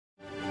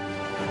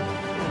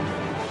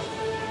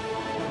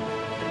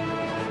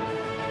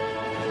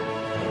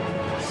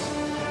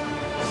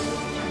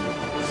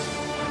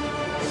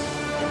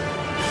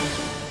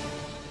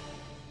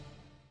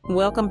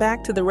Welcome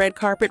back to the Red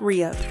Carpet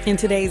Re-Up. In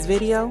today's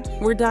video,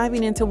 we're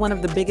diving into one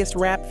of the biggest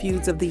rap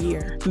feuds of the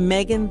year,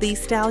 Megan Thee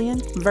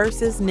Stallion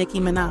versus Nicki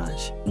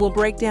Minaj. We'll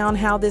break down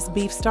how this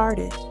beef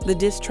started, the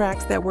diss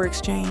tracks that were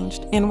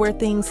exchanged, and where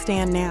things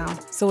stand now.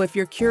 So if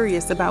you're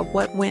curious about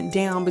what went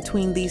down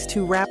between these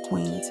two rap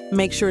queens,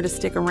 make sure to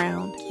stick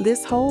around.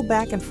 This whole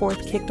back and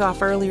forth kicked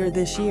off earlier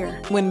this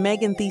year when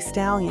Megan Thee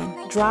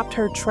Stallion dropped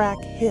her track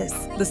Hiss.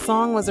 The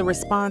song was a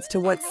response to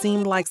what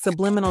seemed like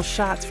subliminal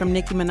shots from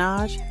Nicki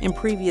Minaj in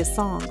previous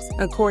songs.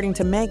 According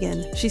to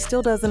Megan, she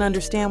still doesn't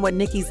understand what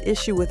Nicki's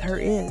issue with her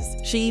is.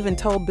 She even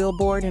told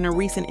Billboard in a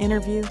recent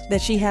interview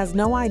that she has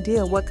no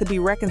idea what could be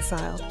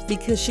reconciled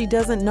because she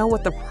doesn't know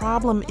what the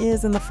problem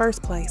is in the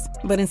first place.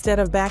 But instead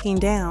of backing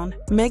down,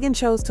 Megan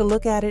chose to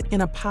look at it in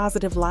a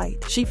positive light.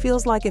 She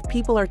feels like if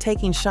people are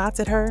taking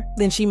shots at her,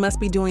 then she must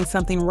be doing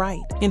something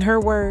right. In her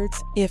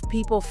words, if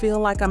people feel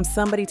like I'm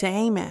somebody to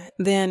aim at,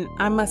 then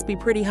I must be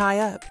pretty high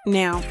up.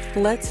 Now,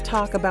 let's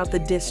talk about the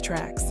diss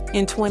tracks.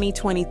 In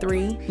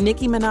 2023,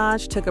 Nicki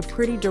Minaj took a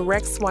pretty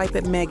direct swipe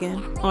at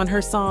Megan on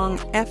her song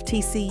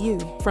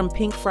FTCU from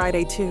Pink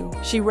Friday 2.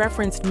 She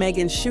referenced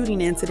Megan's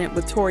shooting incident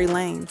with Tory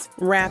Lanez,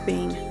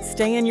 rapping,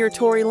 "Stay in your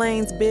Tory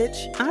Lanez,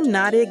 bitch. I'm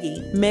not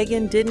Iggy."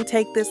 Megan didn't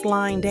take this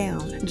line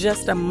down.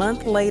 Just a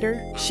month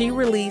later, she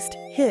released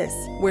Hiss,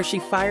 where she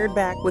fired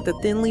back with a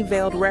thinly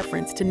veiled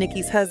reference to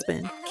Nicki's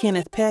husband,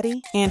 Kenneth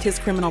Petty, and his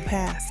criminal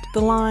past.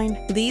 The line,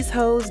 "These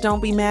hoes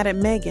don't be mad at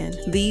Megan,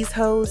 these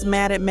hoes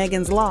mad at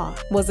Megan's law,"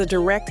 was a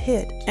direct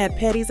hit at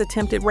Petty's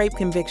attempted rape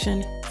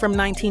conviction from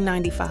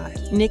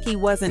 1995. Nicki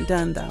wasn't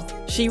done though.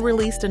 She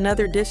released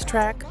another diss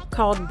track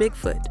called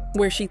Bigfoot,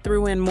 where she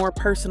threw in more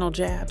personal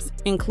jabs,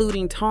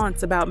 including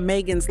taunts about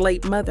Megan's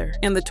late mother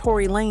and the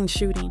Tory Lanez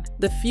shooting.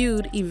 The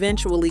feud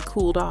eventually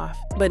cooled off,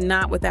 but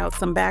not without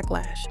some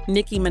backlash.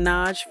 Nicki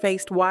Minaj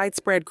faced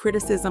widespread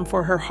criticism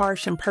for her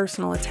harsh and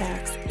personal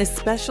attacks,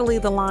 especially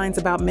the lines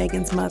about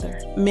Megan's mother.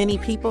 Many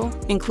people,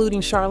 including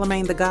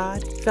Charlemagne the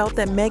God, felt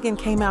that Megan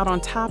came out on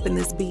top in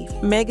this beef.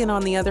 Megan,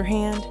 on the other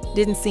hand,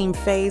 didn't seem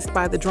fazed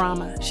by the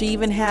drama. She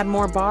even had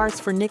more bars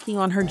for Nicki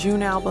on her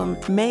June album,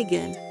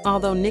 Megan,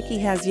 although Nicki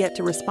has yet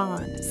to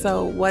respond.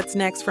 So what's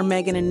next for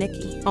Megan and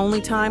Nicki?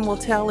 Only time will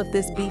tell if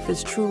this beef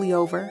is truly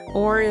over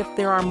or if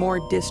there are more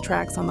diss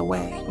tracks on the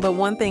way. But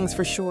one thing's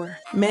for sure,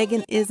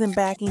 Megan isn't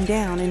backing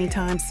down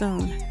anytime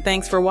soon.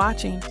 Thanks for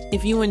watching.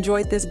 If you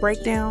enjoyed this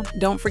breakdown,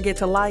 don't forget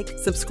to like,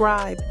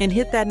 subscribe, and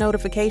hit that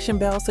notification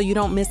bell so you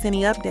don't miss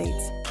any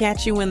updates.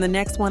 Catch you in the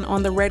next one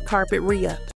on the Red Carpet Re-Up.